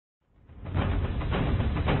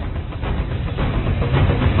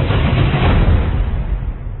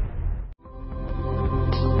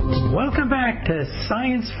to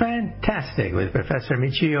Science Fantastic with Professor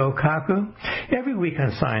Michio Kaku. Every week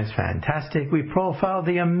on Science Fantastic, we profile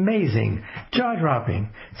the amazing, jaw-dropping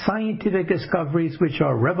scientific discoveries which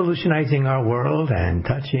are revolutionizing our world and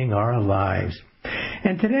touching our lives.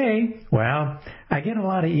 And today, well, I get a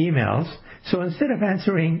lot of emails, so instead of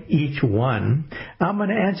answering each one, I'm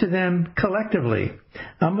going to answer them collectively.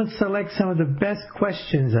 I'm going to select some of the best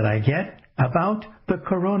questions that I get about the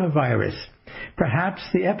coronavirus, perhaps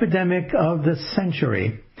the epidemic of the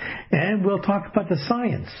century, and we'll talk about the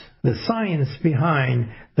science behind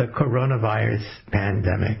the coronavirus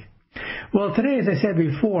pandemic. Well, today, as I said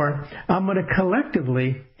before, I'm going to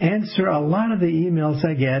collectively answer a lot of the emails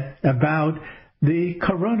I get about the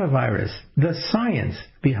coronavirus, the science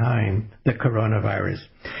behind the coronavirus.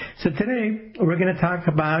 So today, we're going to talk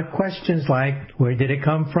about questions like, where did it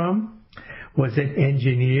come from? Was it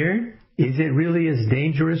engineered? Is it really as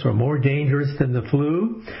dangerous or more dangerous than the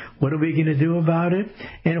flu? What are we going to do about it?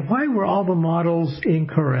 And why were all the models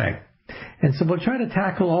incorrect? And so we'll try to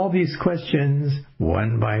tackle all these questions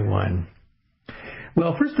one by one.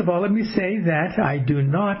 Well, first of all, let me say that I do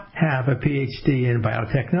not have a PhD in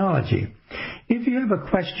biotechnology. If you have a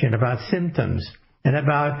question about symptoms and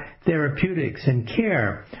about therapeutics and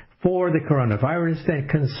care for the coronavirus, then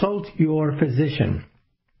consult your physician.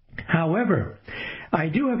 However, I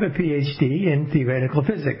do have a PhD in theoretical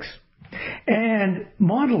physics. And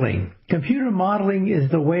modeling, computer modeling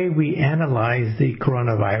is the way we analyze the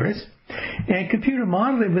coronavirus. And computer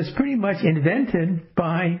modeling was pretty much invented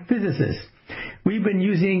by physicists. We've been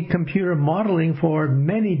using computer modeling for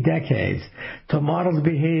many decades to model the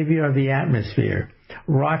behavior of the atmosphere,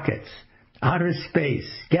 rockets, outer space,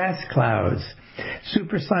 gas clouds,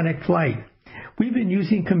 supersonic flight. We've been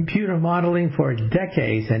using computer modeling for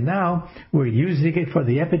decades, and now we're using it for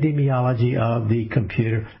the epidemiology of the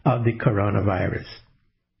coronavirus.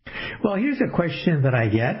 Well, here's a question that I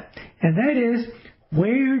get, and that is,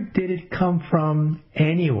 where did it come from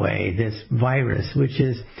anyway, this virus, which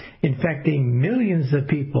is infecting millions of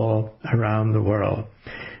people around the world?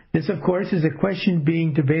 This, of course, is a question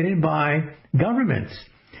being debated by governments,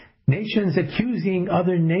 nations accusing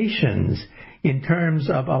other nations in terms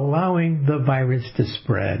of allowing the virus to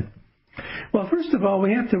spread. Well, first of all,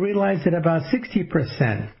 we have to realize that about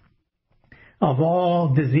 60% of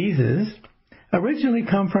all diseases originally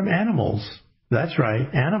come from animals. That's right,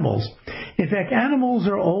 animals. In fact, animals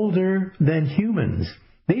are older than humans.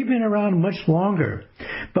 They've been around much longer.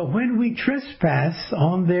 But when we trespass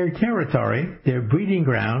on their territory, their breeding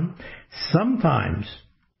ground, sometimes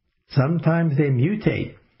they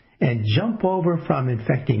mutate and jump over from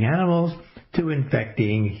infecting animals to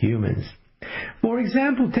infecting humans. For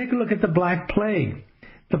example, take a look at the Black Plague.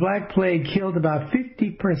 The Black Plague killed about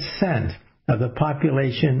 50% of the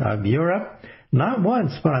population of Europe, not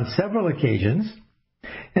once, but on several occasions.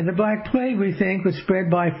 And the Black Plague, we think, was spread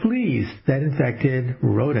by fleas that infected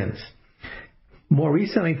rodents. More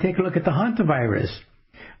recently, take a look at the hantavirus,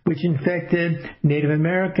 which infected Native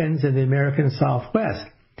Americans in the American Southwest.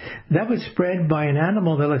 That was spread by an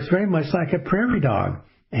animal that looks very much like a prairie dog.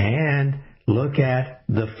 And look at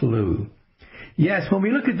the flu. Yes, when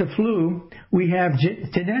we look at the flu, we have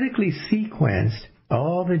genetically sequenced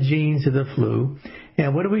all the genes of the flu.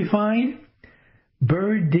 And what do we find?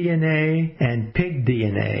 Bird DNA and pig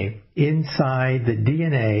DNA inside the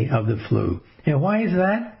DNA of the flu. And why is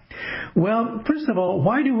that? Well, first of all,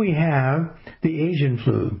 why do we have the Asian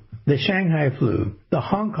flu, the Shanghai flu, the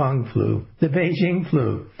Hong Kong flu, the Beijing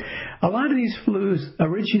flu? A lot of these flus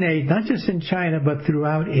originate not just in China, but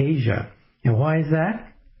throughout Asia. And why is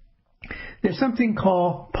that? There's something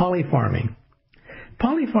called polyfarming.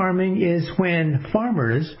 Polyfarming is when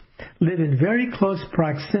farmers live in very close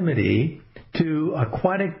proximity to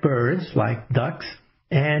aquatic birds like ducks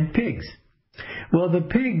and pigs. Well, the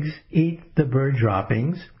pigs eat the bird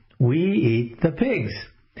droppings. We eat the pigs.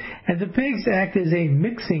 And the pigs act as a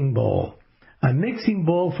mixing bowl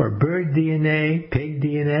for bird DNA, pig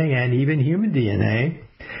DNA, and even human DNA.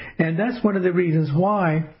 And that's one of the reasons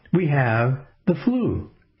why we have the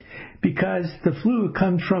flu, because the flu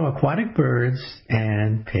comes from aquatic birds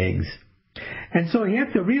and pigs. And so you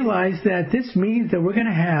have to realize that this means that we're going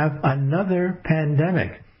to have another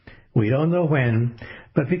pandemic. We don't know when,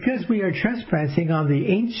 but because we are trespassing on the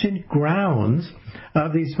ancient grounds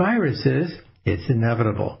of these viruses, it's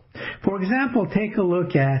inevitable. For example, take a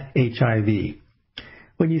look at HIV.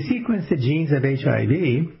 When you sequence the genes of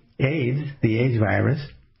HIV, AIDS, the AIDS virus,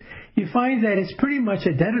 you find that it's pretty much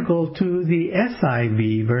identical to the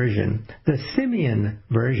SIV version, the simian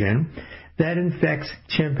version that infects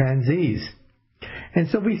chimpanzees. And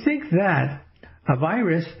so we think that a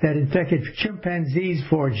virus that infected chimpanzees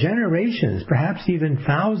for generations, perhaps even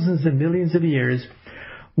thousands of millions of years,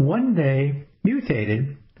 one day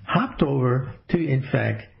mutated, hopped over to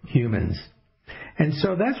infect humans. And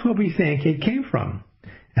so that's where we think it came from.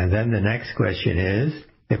 And then the next question is,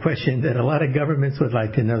 the question that a lot of governments would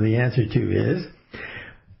like to know the answer to is,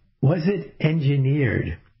 was it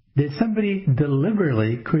engineered? Did somebody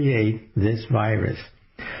deliberately create this virus?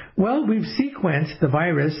 Well, we've sequenced the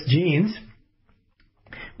virus genes.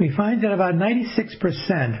 We find that about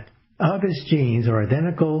 96% of its genes are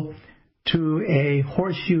identical to a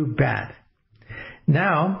horseshoe bat.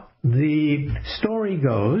 Now, the story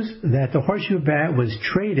goes that the horseshoe bat was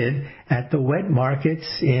traded at the wet markets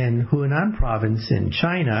in Hunan province in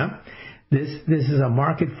China. This is a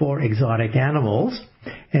market for exotic animals,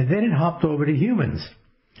 and then it hopped over to humans.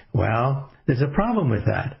 Well, there's a problem with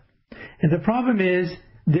that. And the problem is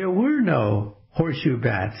there were no horseshoe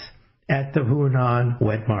bats at the Hunan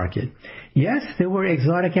wet market. Yes, there were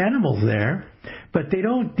exotic animals there, but they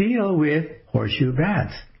don't deal with horseshoe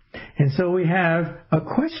bats. And so we have a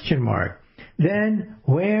question mark. Then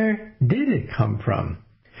where did it come from?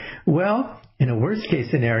 Well, in a worst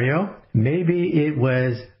case scenario, maybe it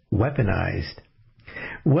was weaponized.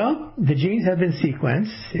 Well, the genes have been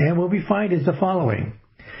sequenced, and what we find is the following.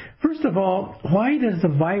 First of all, why does the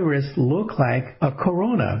virus look like a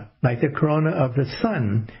corona, like the corona of the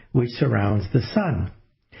sun, which surrounds the sun?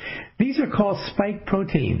 These are called spike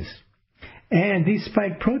proteins. And these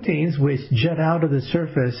spike proteins, which jut out of the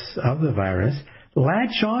surface of the virus,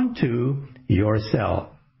 latch onto your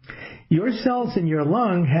cell. Your cells in your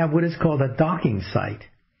lung have what is called a docking site.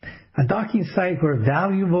 A docking site where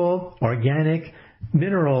valuable organic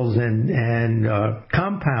minerals and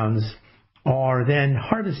compounds are then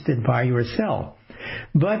harvested by your cell.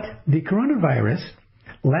 But the coronavirus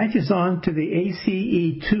latches on to the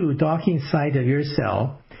ACE2 docking site of your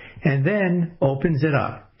cell and then opens it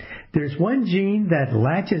up. There's one gene that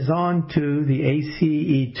latches on to the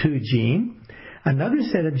ACE2 gene. Another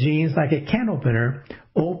set of genes, like a can opener,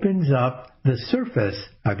 opens up the surface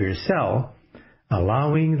of your cell,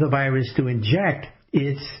 allowing the virus to inject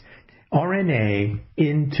its RNA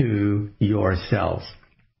into your cells.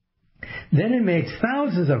 Then it makes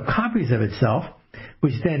thousands of copies of itself,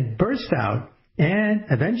 which then burst out, and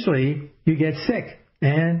eventually you get sick,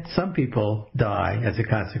 and some people die as a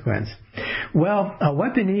consequence. Well, a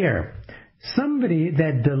weaponeer, somebody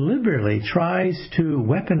that deliberately tries to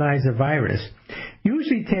weaponize a virus,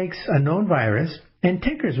 usually takes a known virus and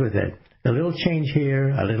tinkers with it. A little change here,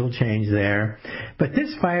 a little change there. But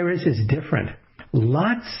this virus is different.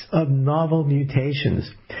 Lots of novel mutations,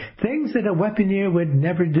 things that a weaponeer would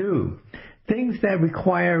never do, things that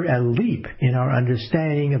require a leap in our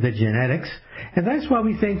understanding of the genetics, and that's why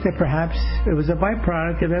we think that perhaps it was a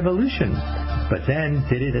byproduct of evolution. But then,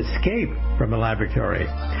 did it escape from a laboratory?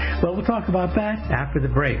 Well, we'll talk about that after the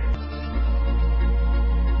break.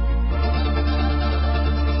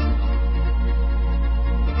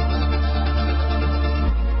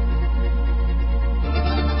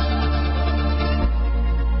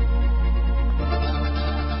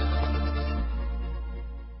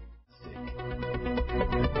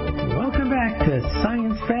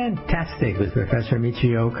 Fantastic with Professor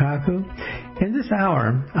Michio Kaku. In this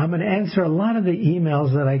hour, I'm going to answer a lot of the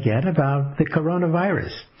emails that I get about the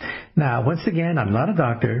coronavirus. Now, once again, I'm not a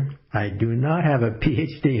doctor. I do not have a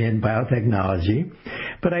PhD in biotechnology,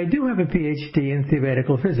 but I do have a PhD in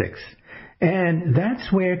theoretical physics. And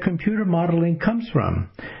that's where computer modeling comes from.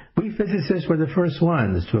 We physicists were the first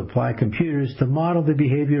ones to apply computers to model the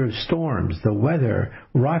behavior of storms, the weather,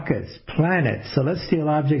 rockets, planets, celestial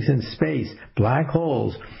objects in space, black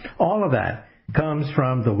holes. All of that comes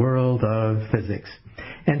from the world of physics.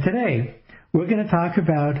 And today, we're going to talk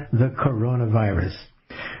about the coronavirus.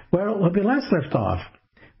 Well, when we last left off,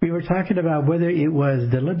 we were talking about whether it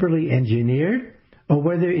was deliberately engineered or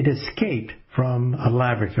whether it escaped from a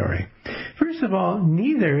laboratory. First of all,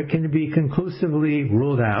 neither can be conclusively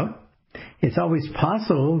ruled out. It's always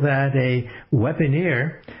possible that a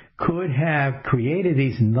weaponeer could have created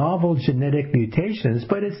these novel genetic mutations,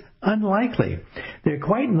 but it's unlikely. They're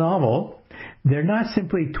quite novel. They're not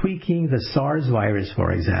simply tweaking the SARS virus,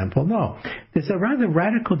 for example. No, there's a rather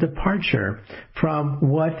radical departure from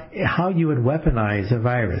how you would weaponize a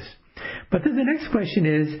virus. But then the next question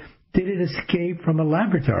is, did it escape from a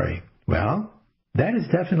laboratory? Well, that is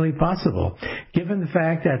definitely possible, given the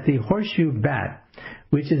fact that the horseshoe bat,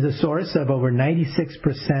 which is the source of over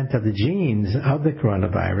 96% of the genes of the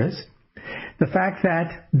coronavirus, the fact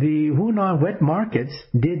that the Hunan wet markets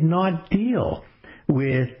did not deal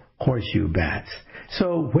with horseshoe bats.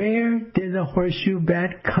 So where did the horseshoe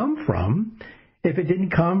bat come from, if it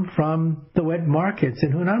didn't come from the wet markets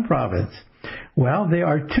in Hunan province? Well, there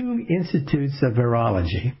are two institutes of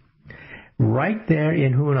virology right there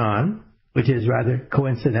in Hunan, which is rather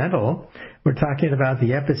coincidental. We're talking about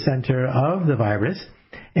the epicenter of the virus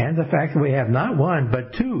and the fact that we have not one,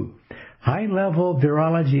 but two high-level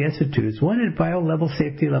virology institutes, one at bio-level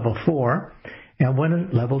safety level 4 and one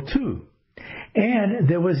at level 2. And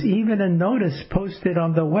there was even a notice posted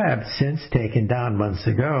on the web, since taken down months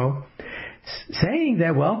ago, saying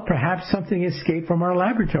that, well, perhaps something escaped from our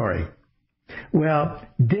laboratory. Well,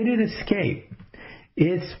 did it escape?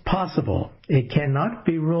 It's possible. It cannot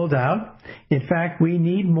be ruled out. In fact, we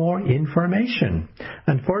need more information.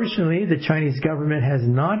 Unfortunately, the Chinese government has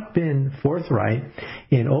not been forthright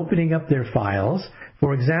in opening up their files.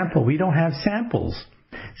 For example, we don't have samples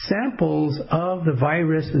of the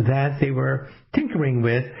virus that they were tinkering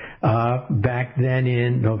with back then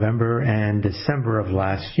in November and December of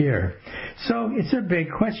last year. So it's a big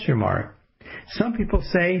question mark. Some people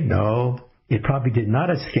say, no, it probably did not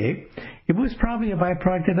escape. It was probably a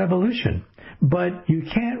byproduct of evolution. But you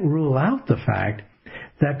can't rule out the fact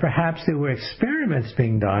that perhaps there were experiments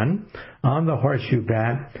being done on the horseshoe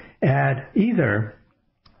bat at either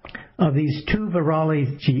of these two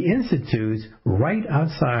virology institutes right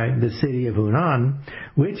outside the city of Hunan,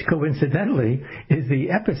 which coincidentally is the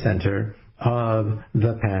epicenter of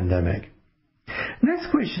the pandemic.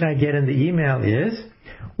 Next question I get in the email is,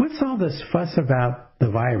 what's all this fuss about the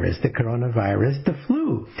virus, the coronavirus, the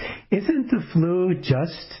flu? Isn't the flu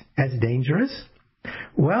just as dangerous?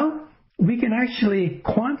 Well, we can actually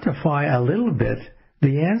quantify a little bit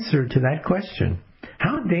the answer to that question.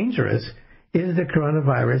 How dangerous is the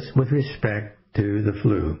coronavirus with respect to the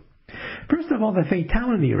flu? First of all, the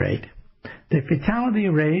fatality rate. The fatality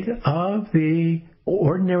rate of the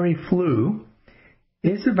ordinary flu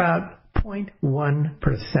is about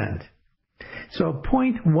 0.1%. So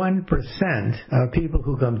 0.1% of people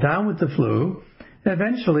who come down with the flu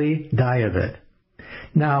eventually die of it.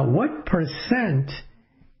 Now, what percent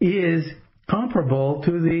is comparable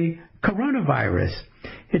to the coronavirus?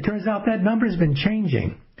 It turns out that number has been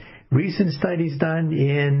changing. Recent studies done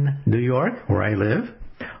in New York, where I live,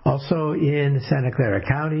 also in Santa Clara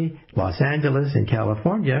County, Los Angeles, and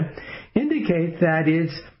California, indicate that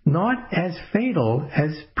it's not as fatal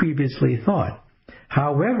as previously thought.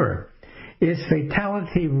 However, its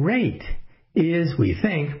fatality rate is, we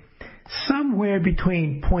think, somewhere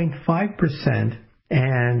between 0.5%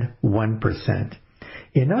 and 1%.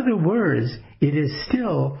 In other words, it is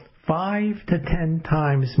still 5 to 10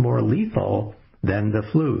 times more lethal than the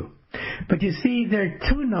flu. But you see, there are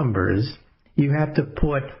two numbers you have to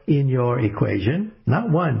put in your equation. Not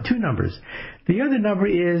one, two numbers. The other number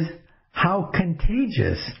is, how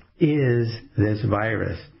contagious is this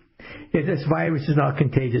virus? If this virus is not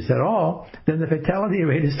contagious at all, then the fatality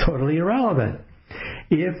rate is totally irrelevant.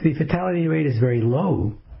 If the fatality rate is very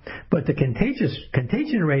low, but the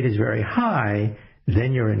contagion rate is very high,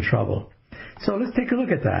 then you're in trouble. So let's take a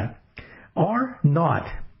look at that. R naught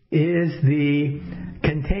is the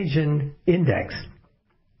contagion index.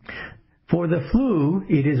 For the flu,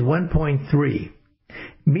 it is 1.3,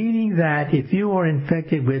 meaning that if you are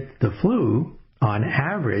infected with the flu, on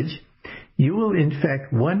average, you will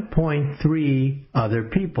infect 1.3 other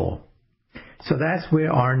people. So that's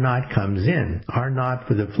where R naught comes in. R naught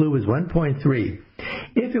for the flu is 1.3.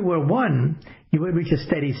 If it were 1, you would reach a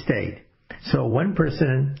steady state. So one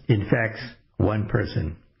person infects one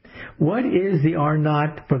person. What is the R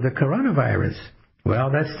naught for the coronavirus?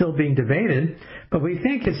 Well, that's still being debated, but we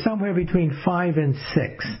think it's somewhere between 5 and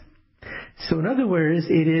 6. So in other words,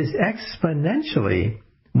 it is exponentially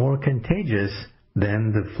more contagious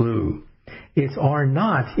than the flu. Its R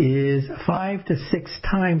naught is 5 to 6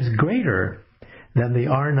 times greater than the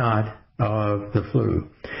R naught of the flu.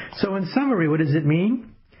 So in summary, what does it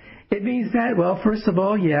mean? It means that, well, first of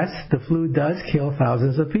all, yes, the flu does kill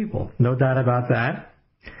thousands of people. No doubt about that.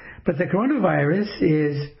 But the coronavirus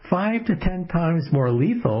is 5 to 10 times more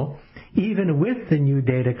lethal, even with the new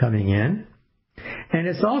data coming in. And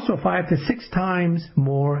it's also 5 to 6 times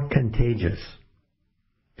more contagious.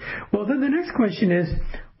 Well, then the next question is,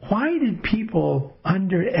 why did people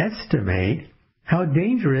underestimate how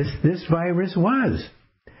dangerous this virus was?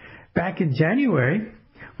 Back in January,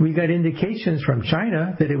 we got indications from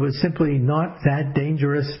China that it was simply not that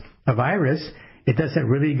dangerous a virus. It doesn't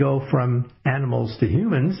really go from animals to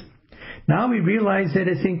humans. Now we realize that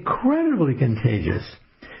it's incredibly contagious.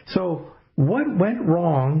 So what went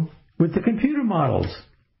wrong with the computer models?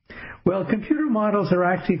 Well, computer models are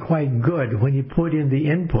actually quite good when you put in the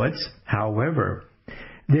inputs. However,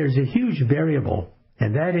 there's a huge variable,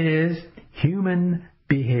 and that is human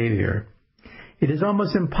behavior. It is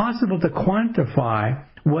almost impossible to quantify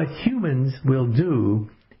what humans will do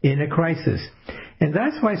in a crisis. And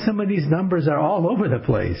that's why some of these numbers are all over the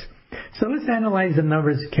place. So let's analyze the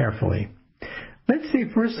numbers carefully. Let's say,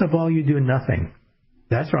 first of all, you do nothing.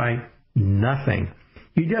 That's right, nothing.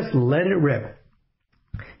 You just let it rip.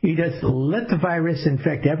 You just let the virus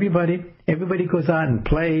infect everybody. Everybody goes out and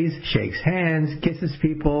plays, shakes hands, kisses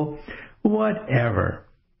people, whatever.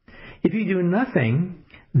 If you do nothing,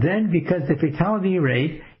 then because the fatality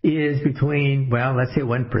rate is between, well, let's say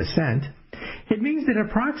 1%, it means that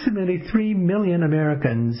approximately 3 million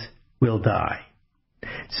Americans will die.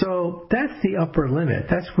 So that's the upper limit.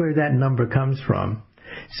 That's where that number comes from.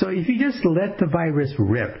 So if you just let the virus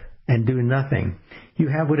rip and do nothing, you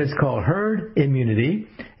have what is called herd immunity.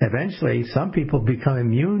 Eventually, some people become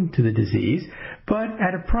immune to the disease, but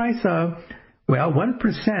at a price of, well,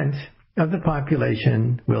 1% of the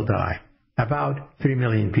population will die, about 3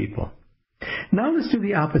 million people. Now let's do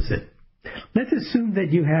the opposite. Let's assume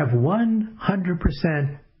that you have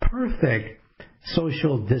 100% perfect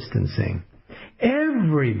social distancing.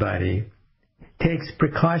 Everybody takes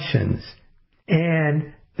precautions,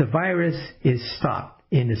 and the virus is stopped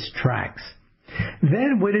in its tracks.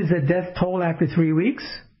 Then what is the death toll after 3 weeks?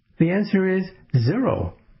 The answer is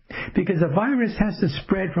 0. Because the virus has to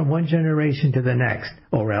spread from one generation to the next,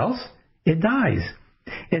 or else it dies.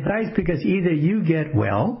 It dies because either you get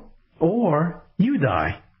well or you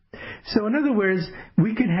die. So in other words,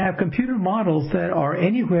 we can have computer models that are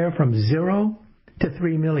anywhere from 0 to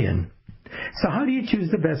 3 million. So how do you choose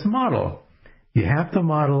the best model? You have to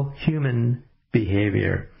model human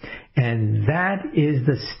behavior. And that is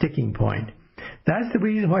the sticking point. That's the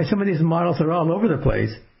reason why some of these models are all over the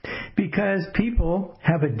place, because people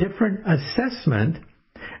have a different assessment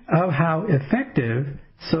of how effective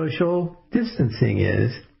social distancing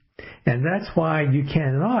is. And that's why you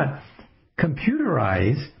cannot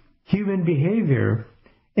computerize human behavior.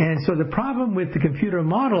 And so the problem with the computer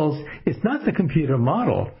models is not the computer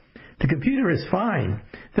model. The computer is fine.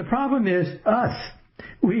 The problem is us.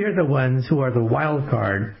 We are the ones who are the wild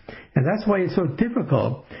card. And that's why it's so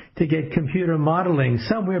difficult to get computer modeling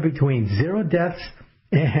somewhere between 0 deaths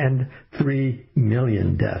and 3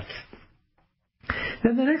 million deaths.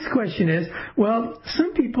 Then the next question is, well,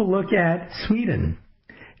 some people look at Sweden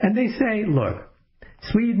and they say, look,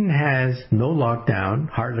 Sweden has no lockdown,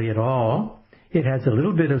 hardly at all. It has a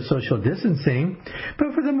little bit of social distancing,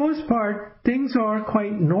 but for the most part, things are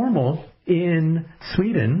quite normal in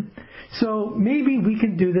Sweden. So maybe we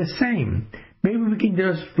can do the same. Maybe we can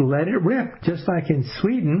just let it rip, just like in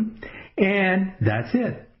Sweden, and that's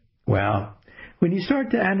it. Well, when you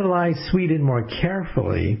start to analyze Sweden more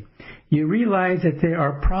carefully, you realize that there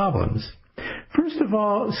are problems. First of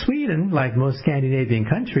all, Sweden, like most Scandinavian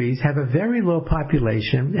countries, have a very low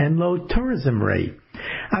population and low tourism rate.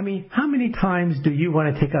 I mean, how many times do you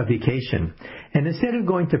want to take a vacation, and instead of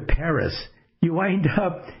going to Paris, you wind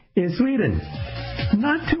up in Sweden?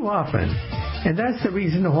 Not too often. And that's the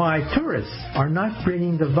reason why tourists are not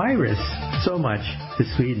bringing the virus so much to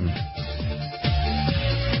Sweden.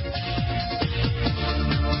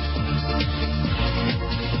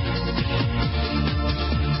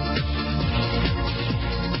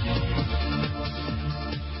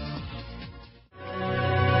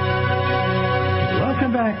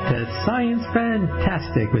 Back to Science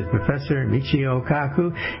Fantastic with Professor Michio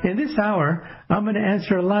Kaku. In this hour, I'm going to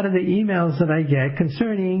answer a lot of the emails that I get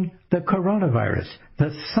concerning the coronavirus,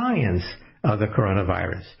 the science of the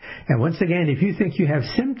coronavirus. And once again, if you think you have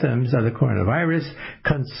symptoms of the coronavirus,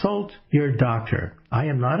 consult your doctor. I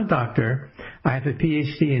am not a doctor. I have a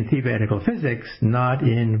PhD in theoretical physics, not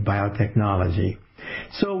in biotechnology.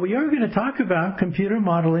 So we are going to talk about computer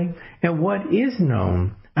modeling and what is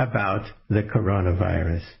known about the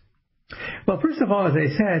coronavirus. Well, first of all, as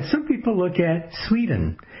I said, some people look at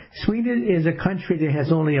Sweden. Sweden is a country that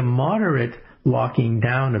has only a moderate locking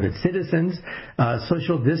down of its citizens.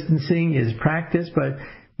 Social distancing is practiced, but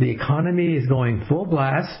the economy is going full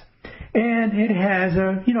blast. And it has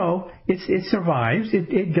it survives.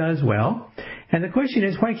 It does well. And the question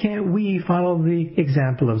is, why can't we follow the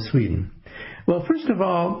example of Sweden? Well, first of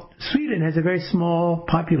all, Sweden has a very small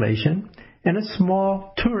population and a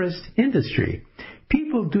small tourist industry.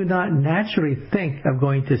 People do not naturally think of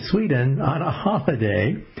going to Sweden on a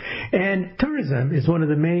holiday, and tourism is one of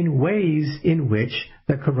the main ways in which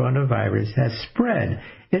the coronavirus has spread.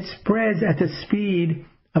 It spreads at the speed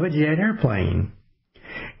of a jet airplane.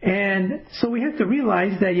 And so we have to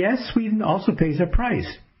realize that, yes, Sweden also pays a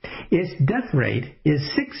price. Its death rate is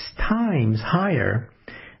 6 times higher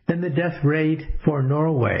than the death rate for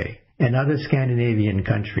Norway and other Scandinavian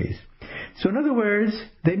countries. So in other words,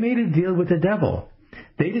 they made a deal with the devil.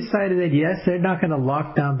 They decided that, yes, they're not going to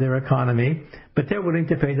lock down their economy, but they're willing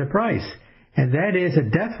to pay the price. And that is a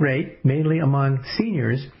death rate, mainly among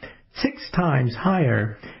seniors, 6 times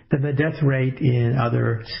higher than the death rate in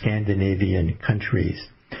other Scandinavian countries.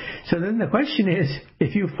 So then the question is,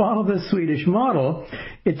 if you follow the Swedish model,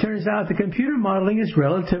 it turns out the computer modeling is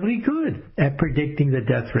relatively good at predicting the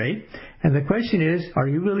death rate. And the question is, are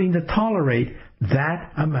you willing to tolerate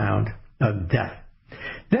that amount of death?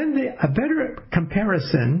 Then a better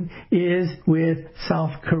comparison is with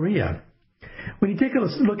South Korea. When you take a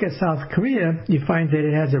look at South Korea, you find that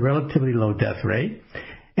it has a relatively low death rate.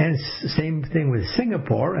 And same thing with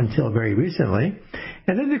Singapore until very recently.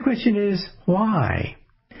 And then the question is, why?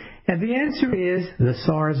 And the answer is the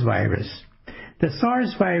SARS virus. The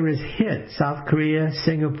SARS virus hit South Korea,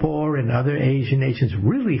 Singapore, and other Asian nations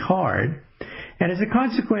really hard. And as a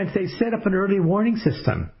consequence, they set up an early warning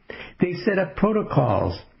system. They set up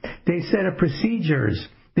protocols. They set up procedures.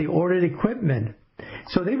 They ordered equipment.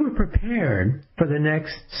 So they were prepared for the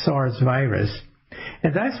next SARS virus.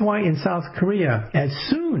 And that's why in South Korea, as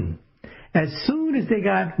soon as they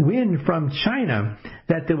got wind from China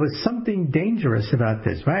that there was something dangerous about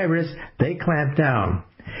this virus, they clamped down.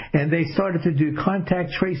 And they started to do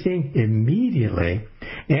contact tracing immediately.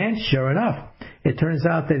 And sure enough, it turns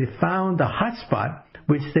out that they found the hotspot,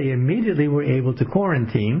 which they immediately were able to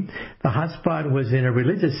quarantine. The hotspot was in a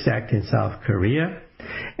religious sect in South Korea.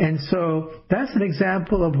 And so that's an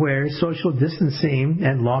example of where social distancing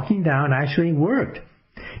and locking down actually worked.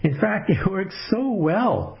 In fact, it worked so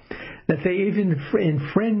well that they even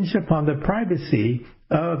infringe upon the privacy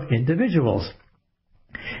of individuals.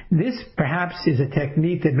 This perhaps is a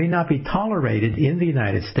technique that may not be tolerated in the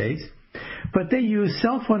United States, but they use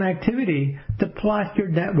cell phone activity to plot your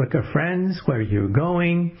network of friends, where you're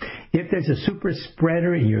going. If there's a super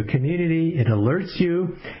spreader in your community, it alerts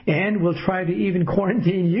you and will try to even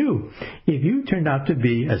quarantine you if you turn out to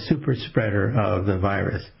be a super spreader of the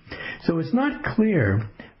virus. So it's not clear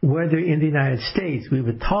whether in the United States we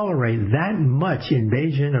would tolerate that much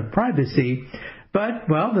invasion of privacy. But,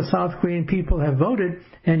 well, the South Korean people have voted,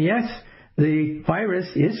 and yes, the virus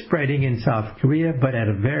is spreading in South Korea, but at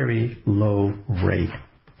a very low rate.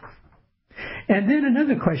 And then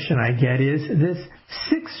another question I get is this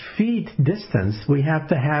 6 feet distance we have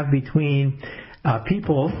to have between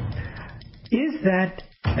people. Is that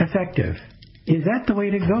effective? Is that the way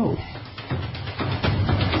to go?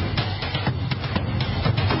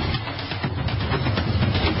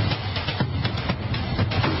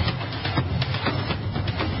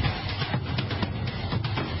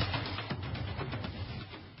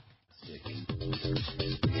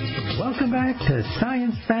 Welcome back to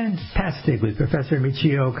Science Fantastic with Professor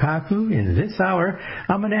Michio Kaku. In this hour,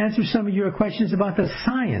 I'm going to answer some of your questions about the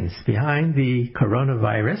science behind the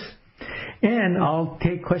coronavirus, and I'll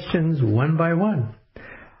take questions one by one.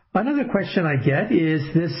 Another question I get is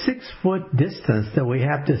this 6-foot distance that we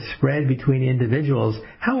have to spread between individuals.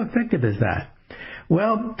 How effective is that?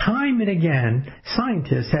 Well, time and again,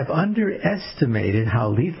 scientists have underestimated how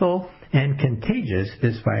lethal and contagious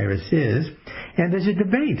this virus is, and there's a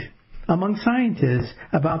debate among scientists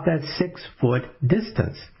about that 6-foot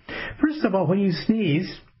distance. First of all, when you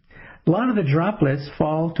sneeze, a lot of the droplets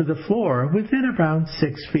fall to the floor within around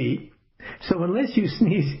 6 feet. So unless you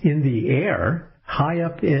sneeze in the air, high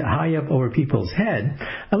up over people's head,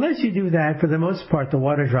 unless you do that, for the most part, the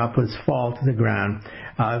water droplets fall to the ground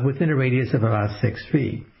within a radius of about 6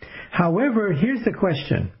 feet. However, here's the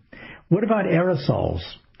question. What about aerosols?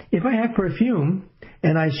 If I have perfume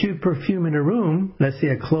and I shoot perfume in a room, let's say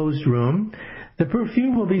a closed room, the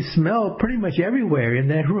perfume will be smelled pretty much everywhere in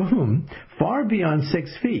that room, far beyond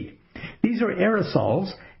 6 feet. These are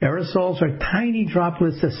aerosols. Aerosols are tiny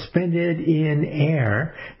droplets suspended in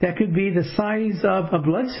air that could be the size of a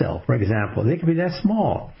blood cell, for example. They could be that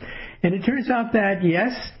small. And it turns out that,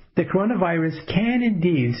 yes, the coronavirus can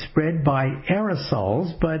indeed spread by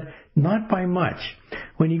aerosols, but not by much.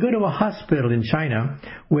 When you go to a hospital in China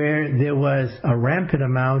where there was a rampant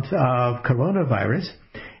amount of coronavirus,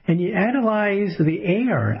 and you analyze the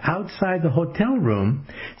air outside the hotel room,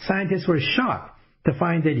 scientists were shocked to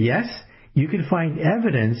find that, yes, you could find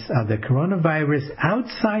evidence of the coronavirus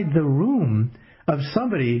outside the room of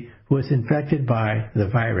somebody who was infected by the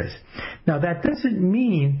virus. Now, that doesn't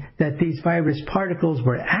mean that these virus particles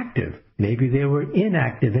were active. Maybe they were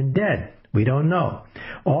inactive and dead. We don't know.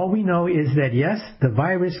 All we know is that, yes, the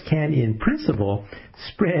virus can, in principle,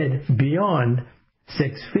 spread beyond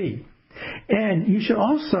 6 feet. And you should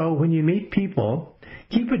also, when you meet people,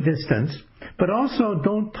 keep a distance. but also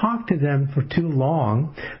don't talk to them for too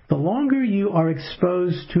long. The longer you are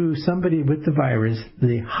exposed to somebody with the virus,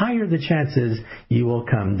 the higher the chances you will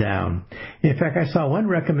come down. In fact, I saw one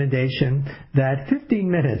recommendation that 15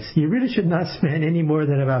 minutes, you really should not spend any more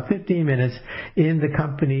than about 15 minutes in the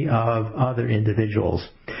company of other individuals.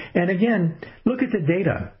 And again, look at the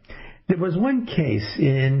data. There was one case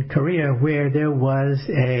in Korea where there was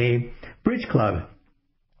a bridge club,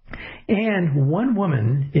 and one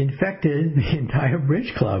woman infected the entire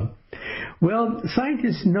bridge club. Well,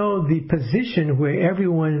 scientists know the position where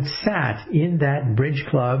everyone sat in that bridge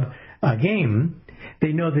club game.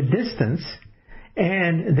 They know the distance,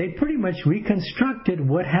 and they pretty much reconstructed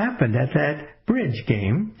what happened at that bridge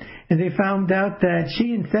game, and they found out that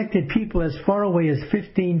she infected people as far away as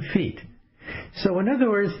 15 feet. So in other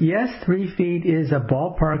words, yes, 3 feet is a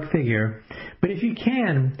ballpark figure, but if you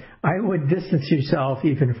can, I would distance yourself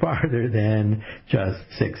even farther than just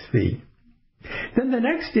 6 feet. Then the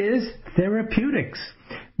next is therapeutics.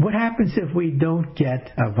 What happens if we don't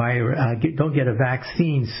get a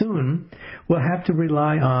vaccine soon? We'll have to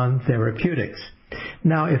rely on therapeutics.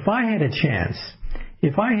 Now, if I had a chance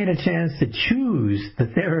to choose the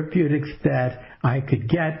therapeutics that I could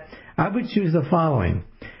get, I would choose the following.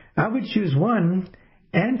 I would choose one,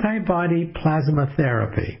 antibody plasma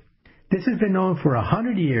therapy. This has been known for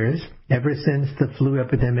 100 years, ever since the flu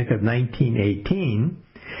epidemic of 1918.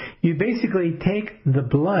 You basically take the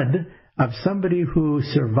blood of somebody who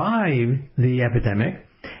survived the epidemic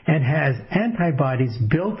and has antibodies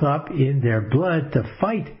built up in their blood to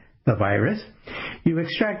fight the virus. You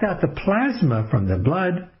extract out the plasma from the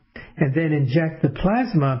blood and then inject the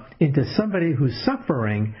plasma into somebody who's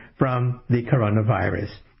suffering from the coronavirus.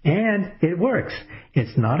 And it works.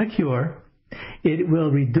 It's not a cure. It will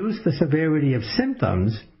reduce the severity of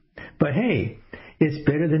symptoms, but hey, it's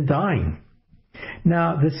better than dying.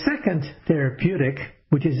 Now, the second therapeutic,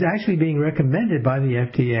 which is actually being recommended by the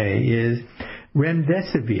FDA, is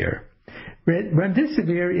remdesivir.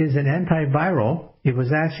 Remdesivir is an antiviral. It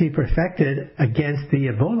was actually perfected against the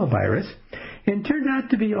Ebola virus and turned out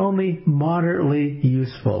to be only moderately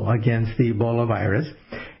useful against the Ebola virus.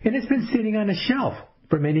 And it's been sitting on a shelf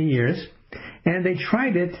for many years, and they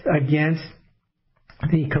tried it against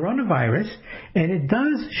the coronavirus, and it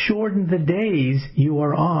does shorten the days you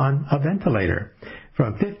are on a ventilator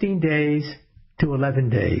from 15 days to 11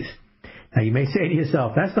 days. Now, you may say to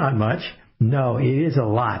yourself, that's not much. No, it is a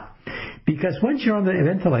lot, because once you're on the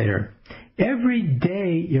ventilator, every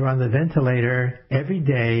day you're on the ventilator, every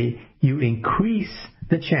day you increase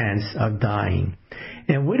the chance of dying.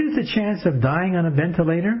 And what is the chance of dying on a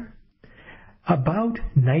ventilator? About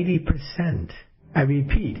 90%. I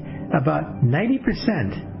repeat, about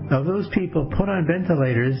 90% of those people put on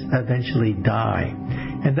ventilators eventually die.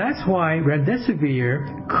 And that's why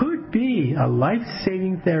remdesivir could be a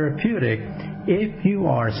life-saving therapeutic if you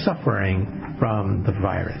are suffering from the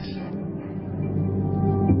virus.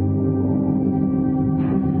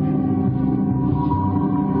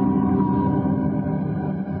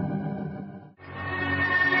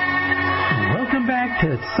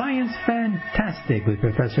 To Science Fantastic with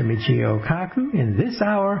Professor Michio Kaku. In this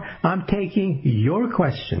hour, I'm taking your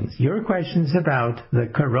questions about the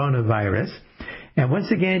coronavirus. And once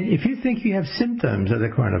again, if you think you have symptoms of the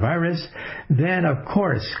coronavirus, then of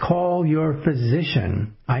course call your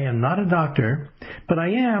physician. I am not a doctor, but I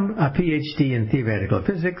am a PhD in theoretical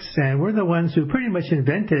physics, and we're the ones who pretty much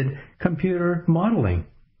invented computer modeling.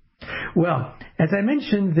 Well, as I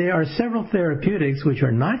mentioned, there are several therapeutics which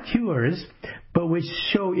are not cures, but which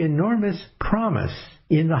show enormous promise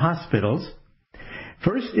in the hospitals.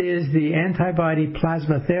 First is the antibody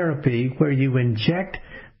plasma therapy, where you inject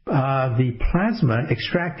the plasma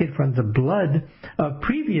extracted from the blood of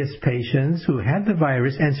previous patients who had the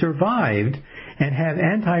virus and survived and have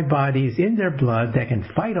antibodies in their blood that can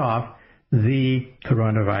fight off the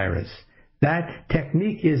coronavirus. That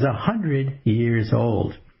technique is 100 years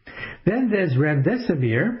old. Then there's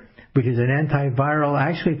remdesivir, which is an antiviral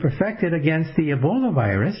actually perfected against the Ebola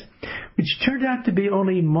virus, which turned out to be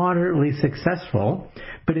only moderately successful,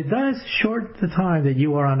 but it does shorten the time that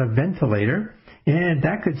you are on a ventilator, and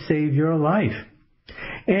that could save your life.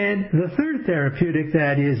 And the third therapeutic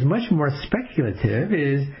that is much more speculative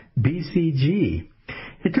is BCG.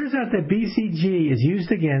 It turns out that BCG is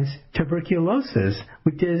used against tuberculosis,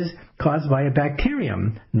 which is caused by a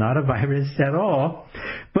bacterium, not a virus at all.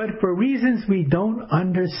 But for reasons we don't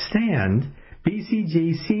understand,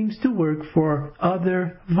 BCG seems to work for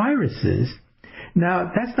other viruses.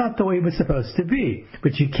 Now, that's not the way it was supposed to be,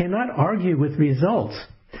 but you cannot argue with results.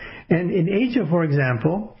 And in Asia, for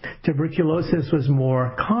example, tuberculosis was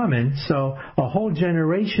more common, so a whole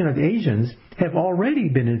generation of Asians have already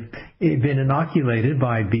been inoculated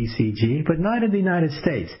by BCG, but not in the United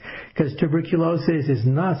States, because tuberculosis is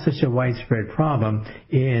not such a widespread problem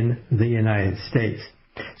in the United States.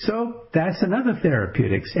 So that's another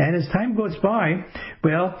therapeutics. And as time goes by,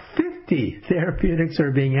 well, 50 therapeutics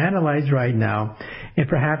are being analyzed right now, and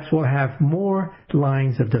perhaps we'll have more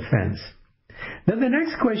lines of defense. Then the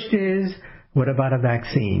next question is, what about a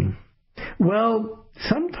vaccine? Well,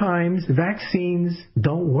 sometimes vaccines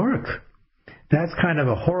don't work. That's kind of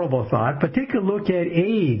a horrible thought, but take a look at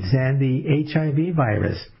AIDS and the HIV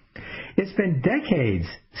virus. It's been decades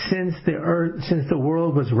since the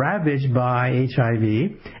world was ravaged by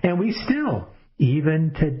HIV, and we still,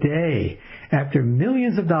 even today, after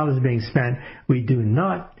millions of dollars being spent, we do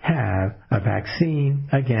not have a vaccine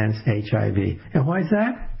against HIV. And why is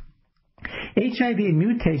that? HIV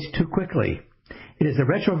mutates too quickly. It is a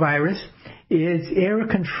retrovirus. Its error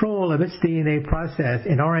control of its DNA process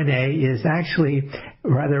in RNA is actually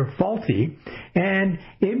rather faulty, and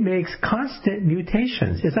it makes constant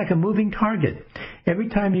mutations. It's like a moving target. Every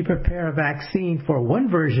time you prepare a vaccine for one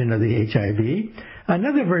version of the HIV,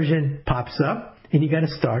 another version pops up, and you got to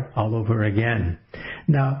start all over again.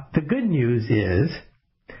 Now, the good news is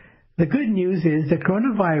the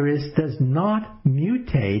coronavirus does not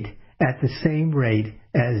mutate at the same rate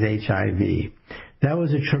as HIV. That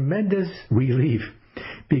was a tremendous relief,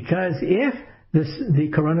 because if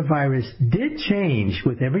the coronavirus did change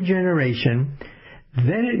with every generation,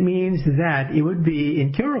 then it means that it would be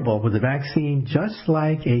incurable with a vaccine just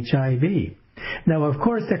like HIV. Now, of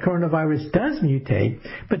course, the coronavirus does mutate,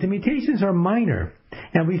 but the mutations are minor,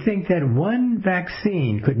 and we think that one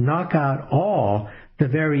vaccine could knock out all the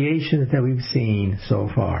variations that we've seen so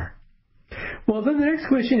far. Well, then the next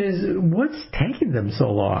question is, what's taking them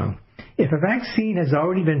so long? If a vaccine has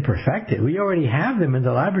already been perfected, we already have them in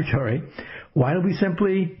the laboratory, why don't we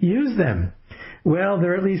simply use them? Well,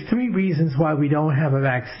 there are at least 3 reasons why we don't have a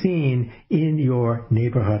vaccine in your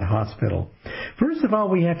neighborhood hospital. First of all,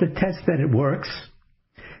 we have to test that it works.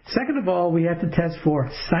 Second of all, we have to test for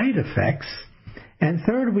side effects. And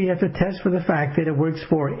third, we have to test for the fact that it works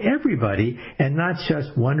for everybody and not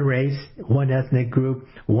just one race, one ethnic group,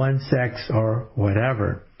 one sex, or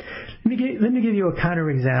whatever. Let me give you a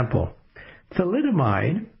counterexample.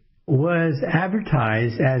 Thalidomide was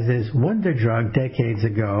advertised as this wonder drug decades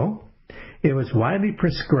ago. It was widely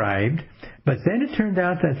prescribed, but then it turned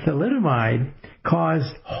out that thalidomide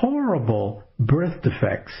caused horrible birth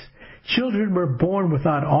defects. Children were born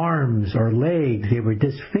without arms or legs. They were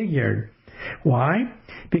disfigured. Why?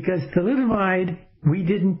 Because thalidomide, we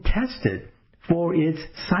didn't test it for its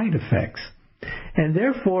side effects. And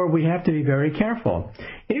therefore, we have to be very careful.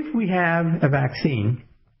 If we have a vaccine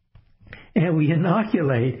and we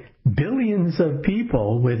inoculate billions of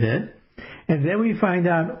people with it, and then we find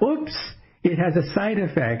out, oops, it has a side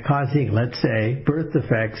effect causing, let's say, birth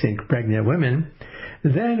defects in pregnant women,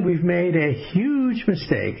 then we've made a huge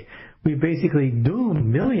mistake. We basically doomed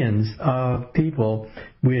millions of people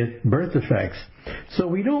with birth defects. So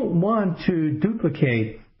we don't want to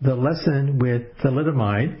duplicate the lesson with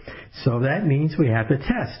thalidomide, so that means we have to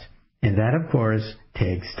test. And that, of course,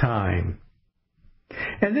 takes time.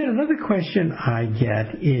 And then another question I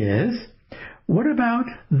get is, what about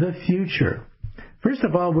the future? First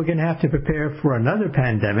of all, we're going to have to prepare for another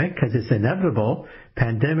pandemic because it's inevitable.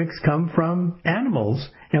 Pandemics come from animals,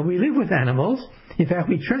 and we live with animals. In fact,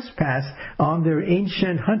 we trespass on their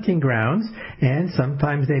ancient hunting grounds, and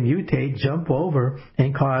sometimes they mutate, jump over,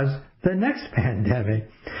 and cause the next pandemic.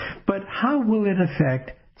 But how will it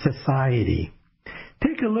affect society?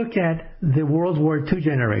 Take a look at the World War II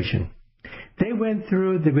generation. They went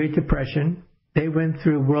through the Great Depression. They went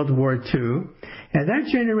through World War II, and that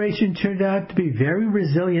generation turned out to be very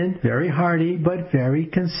resilient, very hardy, but very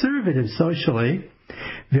conservative socially,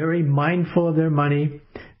 very mindful of their money,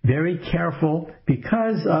 very careful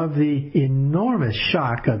because of the enormous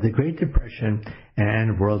shock of the Great Depression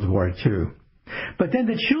and World War II. But then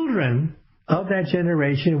the children of that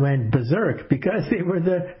generation went berserk because they were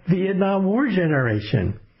the Vietnam War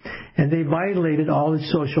generation, and they violated all the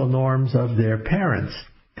social norms of their parents.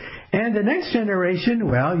 And the next generation,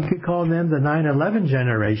 well, you could call them the 9/11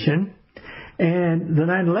 generation. And the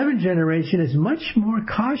 9/11 generation is much more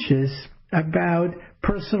cautious about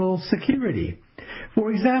personal security.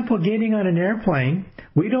 For example, getting on an airplane,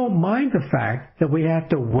 we don't mind the fact that we have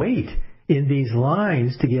to wait in these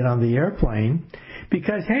lines to get on the airplane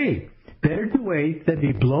because, hey, better to wait than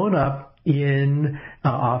be blown up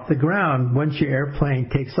off the ground once your airplane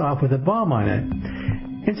takes off with a bomb on it.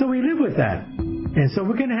 And so we live with that. And so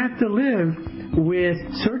we're going to have to live with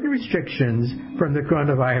certain restrictions from the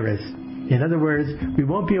coronavirus. In other words, we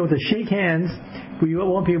won't be able to shake hands, we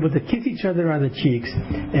won't be able to kiss each other on the cheeks,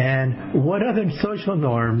 and what other social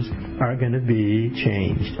norms are going to be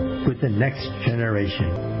changed with the next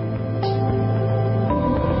generation?